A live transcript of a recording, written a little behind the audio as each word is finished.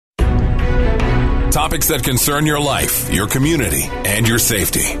Topics that concern your life, your community, and your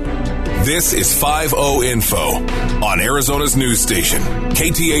safety. This is 5-0 Info on Arizona's news station,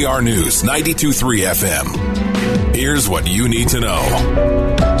 KTAR News 92.3 FM. Here's what you need to know.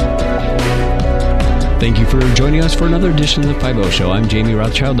 Thank you for joining us for another edition of the 5-0 Show. I'm Jamie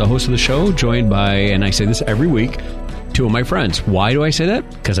Rothschild, the host of the show, joined by, and I say this every week, two of my friends. Why do I say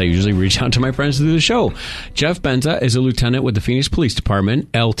that? Because I usually reach out to my friends to do the show. Jeff Benza is a lieutenant with the Phoenix Police Department.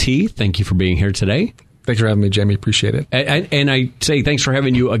 LT, thank you for being here today. Thanks for having me, Jamie. Appreciate it. And I say thanks for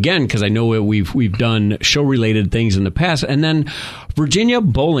having you again, because I know we've done show-related things in the past. And then Virginia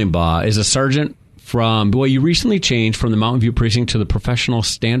Bollingbaugh is a sergeant you recently changed from the Mountain View Precinct to the Professional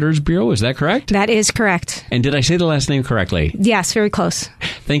Standards Bureau. Is that correct? That is correct. And did I say the last name correctly? Yes, very close.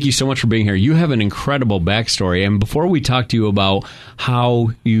 Thank you so much for being here. You have an incredible backstory. And before we talk to you about how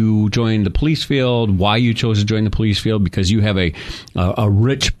you joined the police field, why you chose to join the police field, because you have a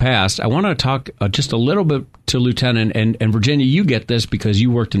rich past, I want to talk just a little bit to Lieutenant. And Virginia, you get this because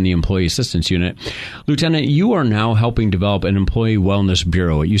you worked in the Employee Assistance Unit. Lieutenant, you are now helping develop an Employee Wellness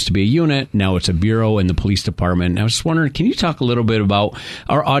Bureau. It used to be a unit. Now it's a bureau in the police department. And I was just wondering, can you talk a little bit about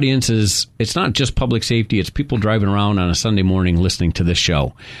our audiences? It's not just public safety. It's people driving around on a Sunday morning listening to this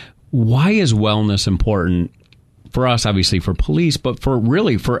show. Why is wellness important for us, obviously for police, but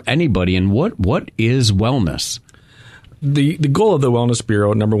for anybody? And what is wellness? The goal of the Wellness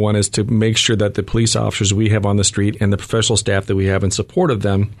Bureau, number one, is to make sure that the police officers we have on the street and the professional staff that we have in support of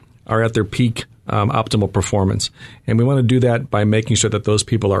them are at their peak optimal performance. And we want to do that by making sure that those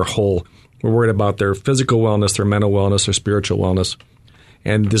people are whole. We're worried about their physical wellness, their mental wellness, their spiritual wellness.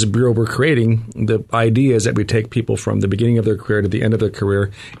 And this bureau we're creating, the idea is that we take people from the beginning of their career to the end of their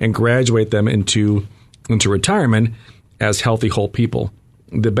career and graduate them into retirement as healthy, whole people.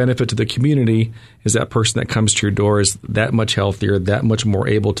 The benefit to the community is that person that comes to your door is that much healthier, that much more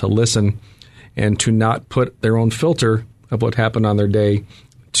able to listen and to not put their own filter of what happened on their day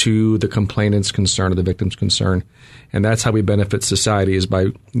to the complainant's concern or the victim's concern. And that's how we benefit society, is by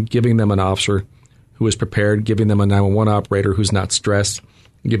giving them an officer who is prepared, giving them a 911 operator who's not stressed,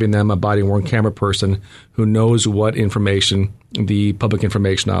 giving them a body-worn camera person who knows what information the public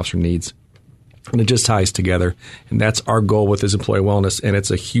information officer needs. And it just ties together. And that's our goal with this employee wellness. And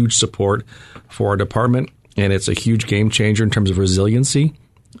it's a huge support for our department. And it's a huge game changer in terms of resiliency,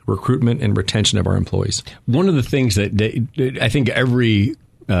 recruitment, and retention of our employees. One of the things that I think every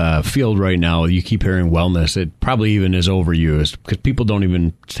field right now, you keep hearing wellness. It probably even is overused because people don't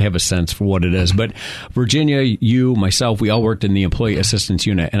even have a sense for what it is. But Virginia, you, myself, we all worked in the Employee Assistance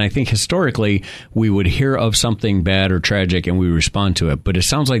Unit. And I think historically we would hear of something bad or tragic and we respond to it. But it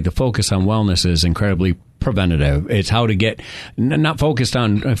sounds like the focus on wellness is incredibly preventative. It's how to get, not focused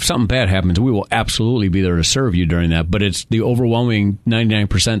on if something bad happens, we will absolutely be there to serve you during that. But it's the overwhelming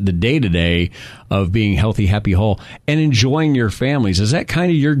 99%, the day-to-day of being healthy, happy, whole, and enjoying your families. Is that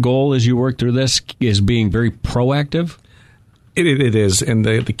kind of your goal as you work through this, is being very proactive? It is. And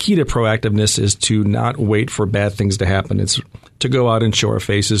the key to proactiveness is to not wait for bad things to happen. It's to go out and show our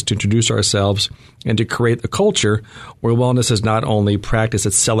faces, to introduce ourselves, and to create a culture where wellness is not only practiced,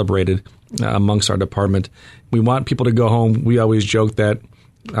 it's celebrated amongst our department. We want people to go home. We always joke that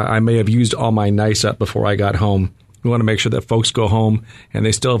I may have used all my nice up before I got home. We want to make sure that folks go home and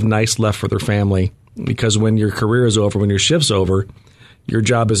they still have nice left for their family, because when your career is over, when your shift's over, your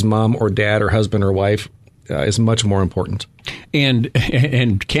job as mom or dad or husband or wife is much more important. And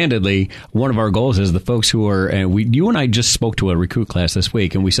candidly, one of our goals is the folks who are, and you and I just spoke to a recruit class this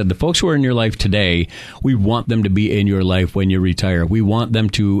week, and we said the folks who are in your life today, we want them to be in your life when you retire. We want them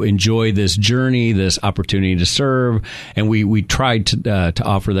to enjoy this journey, this opportunity to serve, and we tried to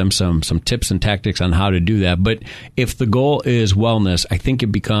offer them some tips and tactics on how to do that. But if the goal is wellness, I think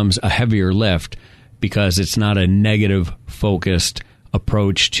it becomes a heavier lift because it's not a negative focused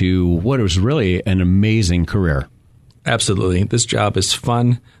approach to what was really an amazing career. Absolutely. This job is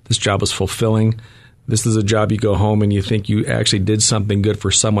fun. This job is fulfilling. This is a job you go home and you think you actually did something good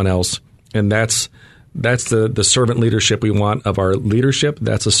for someone else. And that's the servant leadership we want of our leadership.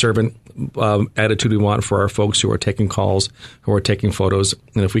 That's a servant attitude we want for our folks who are taking calls, who are taking photos.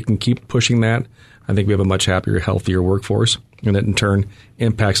 And if we can keep pushing that, I think we have a much happier, healthier workforce, and it in turn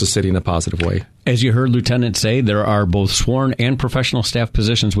impacts the city in a positive way. As you heard Lieutenant say, there are both sworn and professional staff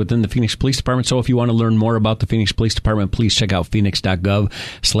positions within the Phoenix Police Department. So if you want to learn more about the Phoenix Police Department, please check out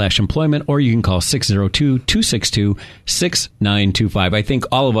phoenix.gov/employment, or you can call 602-262-6925. I think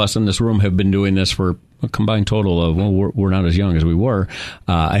all of us in this room have been doing this for a combined total of, well, we're not as young as we were,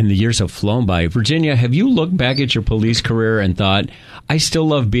 and the years have flown by. Virginia, have you looked back at your police career and thought, I still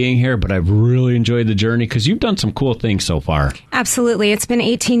love being here, but I've really enjoyed the journey? Because you've done some cool things so far. far. Absolutely. It's been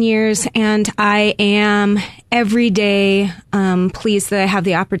 18 years, and I am every day pleased that I have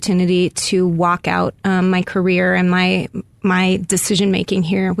the opportunity to walk out my career and my decision-making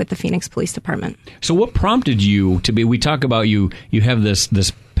here with the Phoenix Police Department. So what prompted you to be, we talk about you have this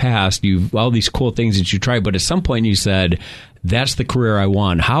past, all these cool things that you tried, but at some point you said, that's the career I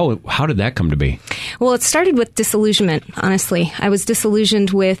want. How did that come to be? Well, it started with disillusionment, honestly. I was disillusioned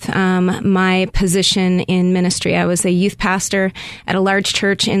with my position in ministry. I was a youth pastor at a large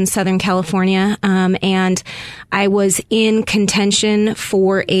church in Southern California, and I was in contention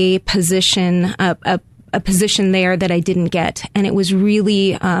for a position, a position there that I didn't get. And it was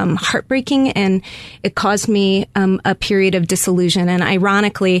really heartbreaking, and it caused me a period of disillusion. And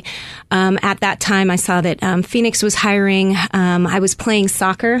ironically, at that time, I saw that Phoenix was hiring. I was playing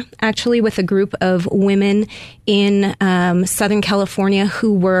soccer, actually, with a group of women in Southern California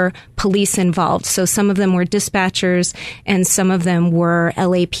who were police involved. So some of them were dispatchers and some of them were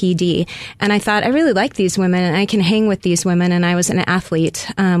LAPD. And I thought, I really like these women and I can hang with these women. And I was an athlete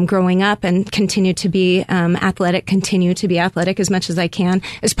growing up and continue to be athletic as much as I can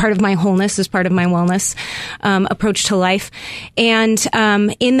as part of my wholeness, as part of my wellness approach to life. And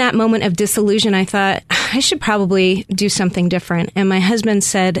in that moment of disillusion, I thought, I should probably do something different. And my husband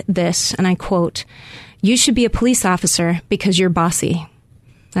said this, and I quote, "You should be a police officer because you're bossy."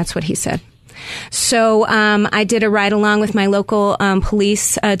 That's what he said. So I did a ride along with my local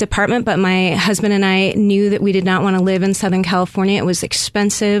police department, but my husband and I knew that we did not want to live in Southern California. It was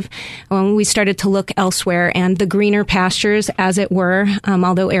expensive. We started to look elsewhere, and the greener pastures, as it were,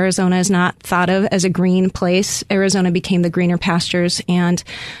 although Arizona is not thought of as a green place, Arizona became the greener pastures. And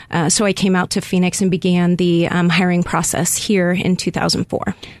so I came out to Phoenix and began the hiring process here in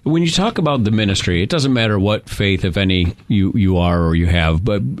 2004. When you talk about the ministry, it doesn't matter what faith, if any, you are or you have,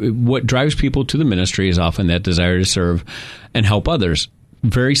 but what drives people to the ministry is often that desire to serve and help others.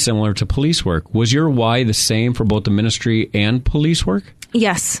 Very similar to police work. Was your why the same for both the ministry and police work?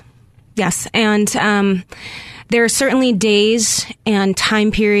 Yes. And there are certainly days and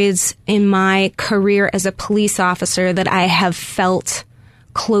time periods in my career as a police officer that I have felt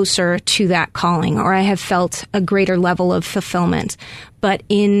closer to that calling, or I have felt a greater level of fulfillment. But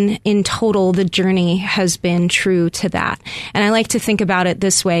in total, the journey has been true to that. And I like to think about it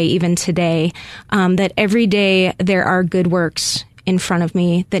this way, even today, that every day there are good works in front of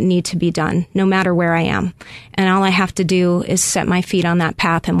me that need to be done, no matter where I am. And all I have to do is set my feet on that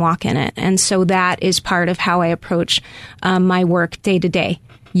path and walk in it. And so that is part of how I approach my work day to day,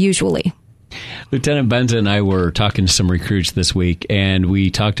 usually. Lieutenant Benza and I were talking to some recruits this week, and we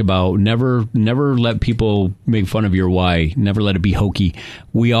talked about never let people make fun of your why. Never let it be hokey.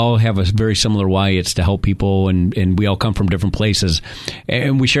 We all have a very similar why. It's to help people, and we all come from different places.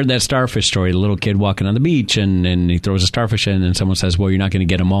 And we shared that starfish story, the little kid walking on the beach, and he throws a starfish in, and someone says, well, you're not going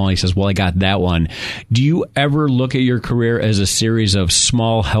to get them all. He says, well, I got that one. Do you ever look at your career as a series of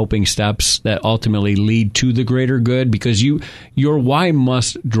small helping steps that ultimately lead to the greater good? Because your why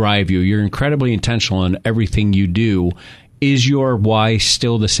must drive you. You're incredibly intentional in everything you do. Is your why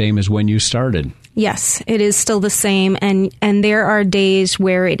still the same as when you started? Yes, it is still the same. And there are days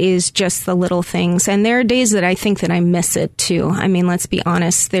where it is just the little things. And there are days that I think that I miss it too. I mean, let's be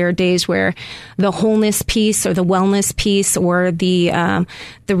honest. There are days where the wholeness piece or the wellness piece or the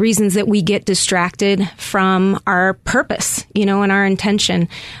reasons that we get distracted from our purpose, and our intention,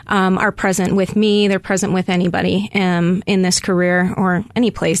 are present with me. They're present with anybody, in this career or any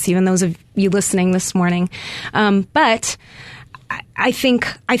place, even those of you listening this morning. But I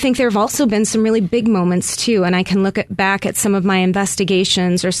think there have also been some really big moments too, and I can look back at some of my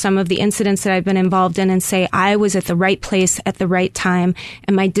investigations or some of the incidents that I've been involved in and say I was at the right place at the right time,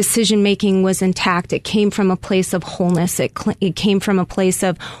 and my decision making was intact. It came from a place of wholeness. It came from a place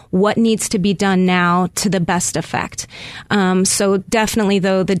of what needs to be done now to the best effect. So definitely,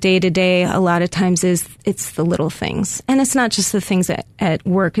 though, the day to day a lot of times it's the little things, and it's not just the things at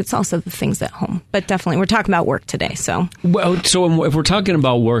work. It's also the things at home. But definitely, we're talking about work today. So if we're talking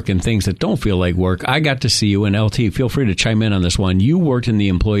about work and things that don't feel like work, I got to see you in LT. Feel free to chime in on this one. You worked in the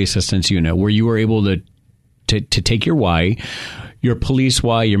Employee Assistance Unit where you were able to take your why, your police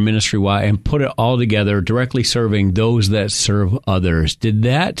why, your ministry why, and put it all together, directly serving those that serve others. Did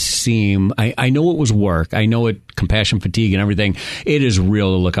that seem, I know it was work. I know it, compassion fatigue and everything. It is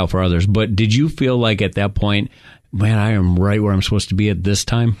real to look out for others. But did you feel like at that point, man, I am right where I'm supposed to be at this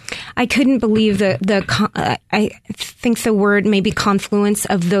time? I couldn't believe I think the word maybe confluence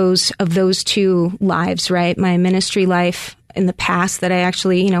of those two lives, right? My ministry life in the past that I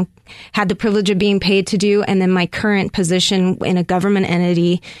actually, had the privilege of being paid to do, and then my current position in a government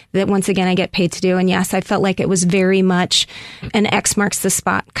entity that once again I get paid to do. And yes, I felt like it was very much an X marks the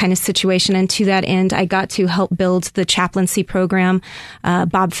spot kind of situation. And to that end, I got to help build the chaplaincy program.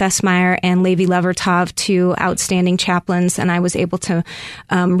 Bob Festmeyer and Levi Levertov, two outstanding chaplains, and I was able to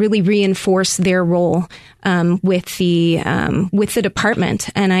really reinforce their role with the department.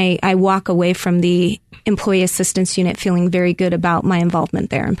 And I walk away from the employee assistance unit feeling very good about my involvement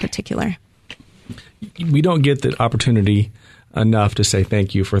there in particular. We don't get the opportunity enough to say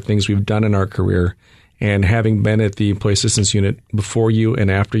thank you for things we've done in our career. And having been at the employee assistance unit before you and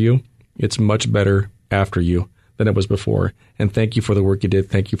after you, it's much better after you than it was before. And thank you for the work you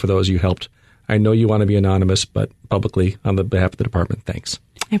did. Thank you for those you helped. I know you want to be anonymous, but publicly on the behalf of the department, thanks.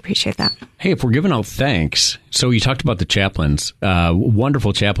 I appreciate that. Hey, if we're giving out thanks, so you talked about the chaplains,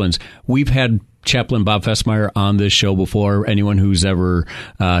 wonderful chaplains. We've had Chaplain Bob Festmeyer on this show before. Anyone who's ever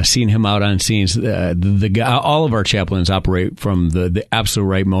seen him out on scenes, the guy, all of our chaplains operate from the absolute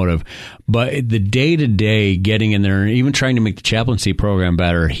right motive. But the day-to-day getting in there and even trying to make the chaplaincy program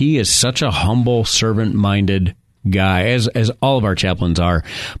better, he is such a humble, servant-minded guy, as all of our chaplains are.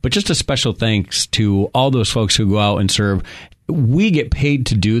 But just a special thanks to all those folks who go out and serve. We get paid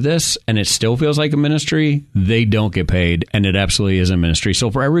to do this, and it still feels like a ministry. They don't get paid, and it absolutely is a ministry.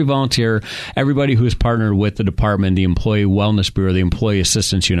 So for every volunteer, everybody who is partnered with the department, the Employee Wellness Bureau, the Employee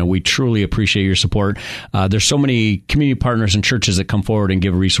Assistance Unit, we truly appreciate your support. There's so many community partners and churches that come forward and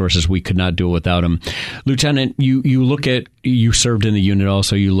give resources. We could not do it without them. Lieutenant, you look at, you served in the unit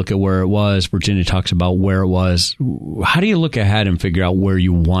also. You look at where it was. Virginia talks about where it was. How do you look ahead and figure out where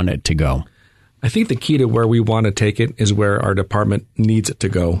you want it to go? I think the key to where we want to take it is where our department needs it to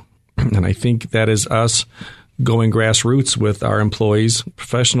go. And I think that is us going grassroots with our employees,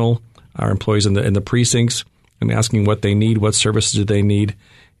 our employees in the precincts, and asking what they need, what services do they need,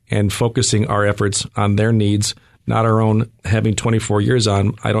 and focusing our efforts on their needs, not our own. Having 24 years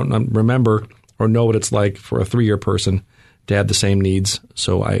on, I don't remember or know what it's like for a 3-year person to have the same needs.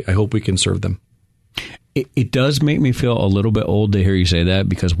 So I hope we can serve them. It does make me feel a little bit old to hear you say that,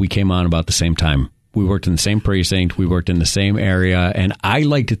 because we came on about the same time. We worked in the same precinct. We worked in the same area. And I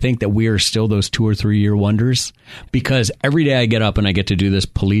like to think that we are still those 2 or 3 year wonders, because every day I get up and I get to do this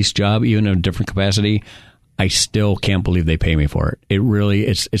police job, even in a different capacity, I still can't believe they pay me for it. It really,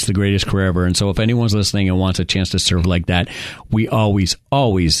 it's the greatest career ever. And so if anyone's listening and wants a chance to serve like that, we always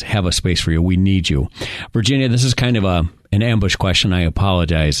have a space for you. We need you. Virginia, this is kind of an ambush question. I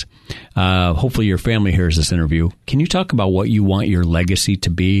apologize. Hopefully your family hears this interview. Can you talk about what you want your legacy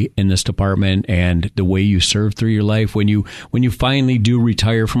to be in this department and the way you served through your life? When you finally do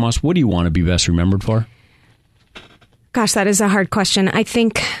retire from us, what do you want to be best remembered for? Gosh, that is a hard question. I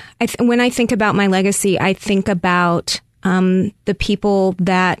think when I think about my legacy, I think about the people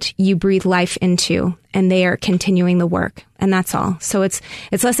that you breathe life into, and they are continuing the work, and that's all. So it's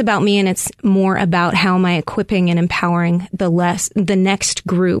less about me, and it's more about how am I equipping and empowering the next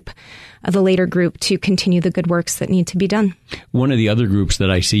group, the later group, to continue the good works that need to be done. One of the other groups that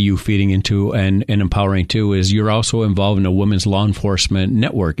I see you feeding into and empowering too is you're also involved in a women's law enforcement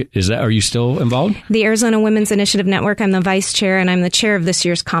network. Are you still involved? The Arizona Women's Initiative Network. I'm the vice chair, and I'm the chair of this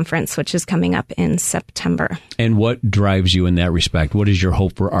year's conference, which is coming up in September. And what drives you in that respect? What is your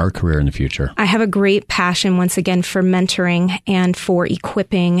hope for our career in the future? I have a great passion, once again, for mentoring and for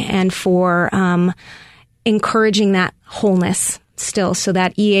equipping and for encouraging that wholeness still, so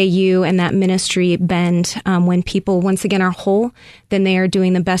that EAU and that ministry bend. When people, once again, are whole, then they are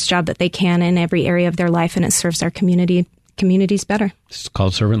doing the best job that they can in every area of their life, and it serves our communities better. It's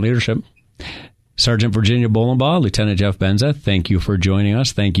called servant leadership. Sergeant Virginia Bolenbaugh, Lieutenant Jeff Benza, thank you for joining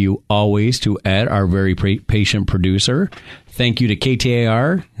us. Thank you always to Ed, our very patient producer. Thank you to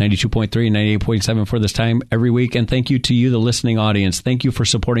KTAR 92.3 and 98.7 for this time every week. And thank you to you, the listening audience. Thank you for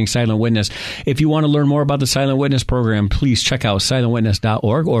supporting Silent Witness. If you want to learn more about the Silent Witness program, please check out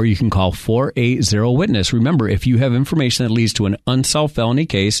silentwitness.org, or you can call 480-WITNESS. Remember, if you have information that leads to an unsolved felony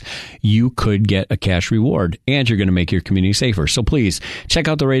case, you could get a cash reward, and you're going to make your community safer. So please check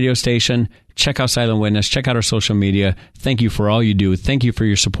out the radio station. Check out Silent Witness. Check out our social media. Thank you for all you do. Thank you for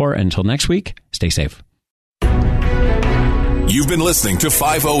your support. Until next week, stay safe. You've been listening to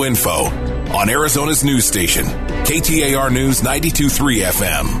 5-0 Info on Arizona's news station, KTAR News 92.3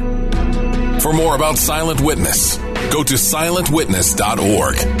 FM. For more about Silent Witness, go to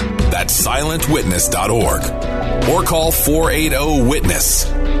silentwitness.org. That's silentwitness.org. Or call 480-WITNESS.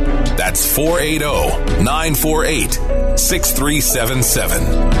 That's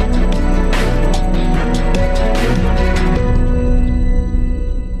 480-948-6377.